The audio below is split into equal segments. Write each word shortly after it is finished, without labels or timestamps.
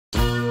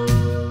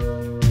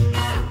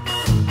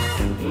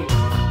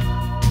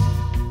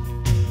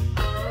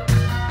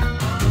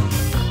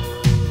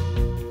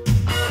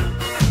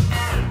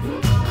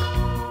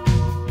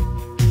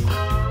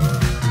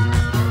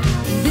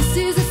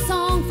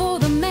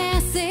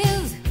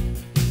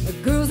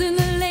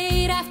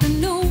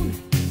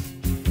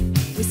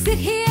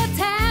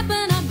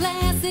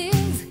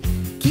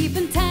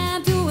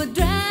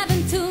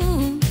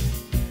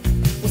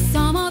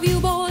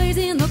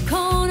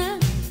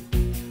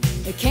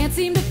can't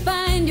seem to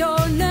find your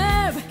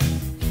nerve.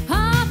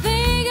 I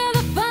think of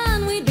the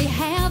fun we'd be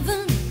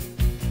having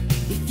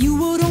if you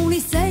would only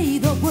say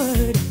the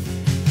word.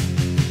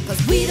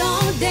 'Cause we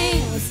don't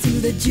dance to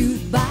the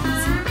jukebox,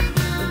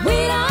 we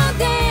don't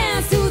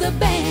dance to the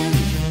band,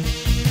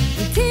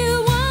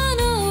 until one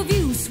of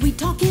you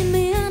sweet-talking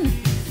men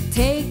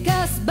take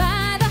us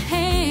by the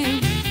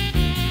hand.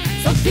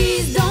 So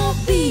please don't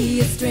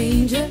be a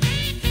stranger,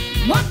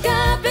 walk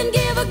up and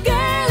give a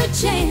girl a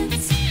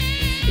chance.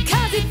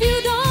 Because if you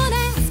don't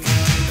ask,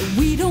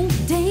 we don't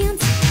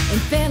dance,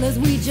 and fellas,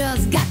 we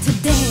just got to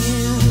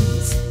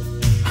dance.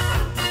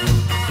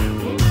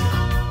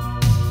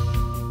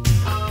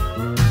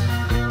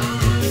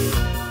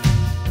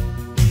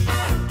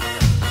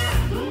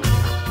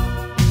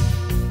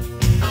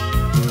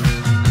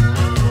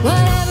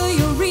 Whatever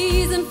your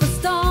reason for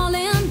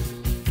stalling,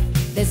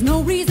 there's no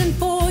reason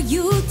for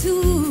you to.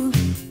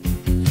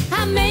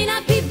 I may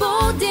not be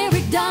bold,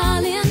 Derek,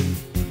 darling,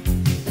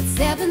 but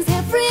sevens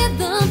have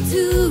rhythm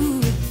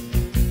too.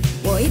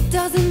 Well, it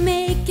doesn't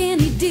make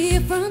any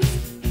difference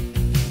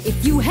if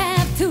you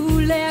have two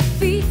left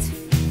feet.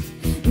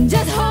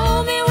 Just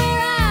hold me where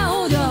I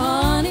hold you,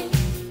 honey,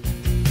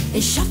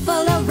 and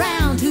shuffle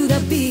around to the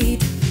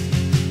beat.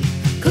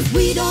 'Cause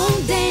we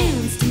don't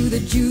dance to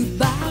the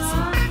jukebox,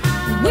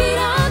 we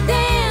don't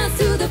dance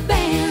to the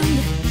band,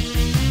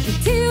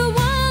 until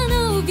one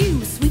of you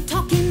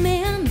sweet-talking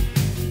men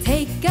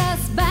take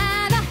us by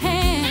the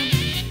hand.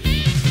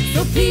 So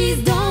please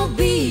don't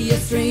be a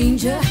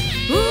stranger,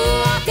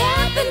 walk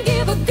up and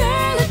give a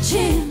girl a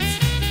chance.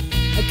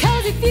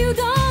 'Cause if you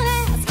don't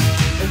ask,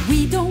 we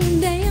don't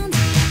dance,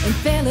 and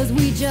fellas,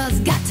 we just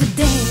got to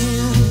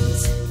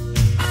dance.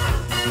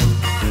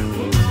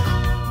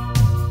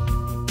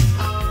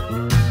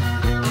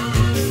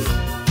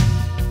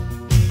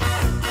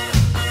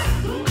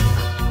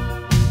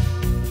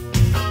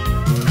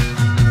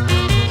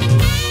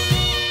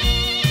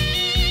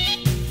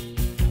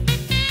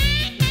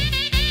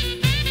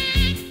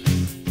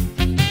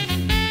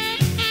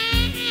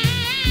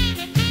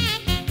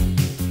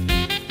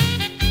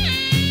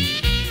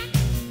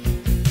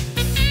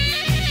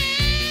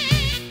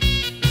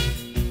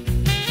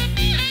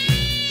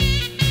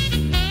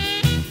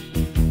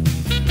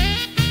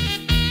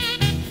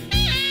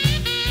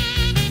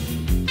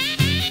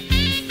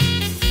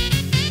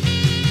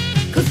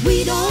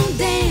 We don't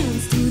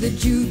dance to the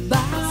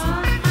jukebox,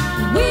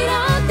 we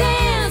don't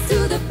dance to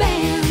the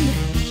band,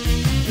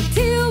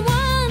 until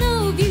one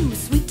of you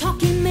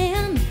sweet-talking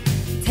men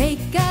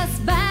take us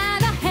by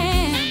the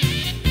hand.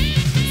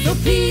 So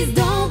please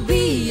don't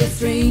be a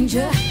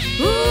stranger,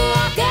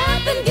 walk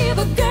up and give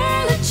a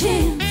girl a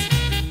chance.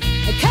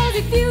 'Cause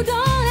if you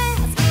don't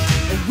ask,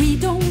 we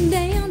don't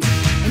dance,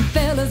 and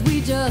fellas, we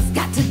just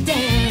got to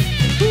dance.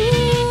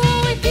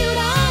 Ooh, if you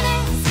don't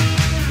ask,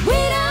 we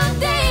don't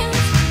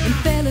dance, and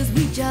fellas,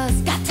 we just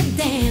got to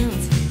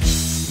dance.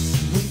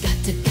 We got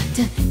to,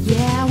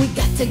 yeah, we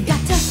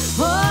got to,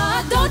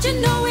 oh, don't you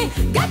know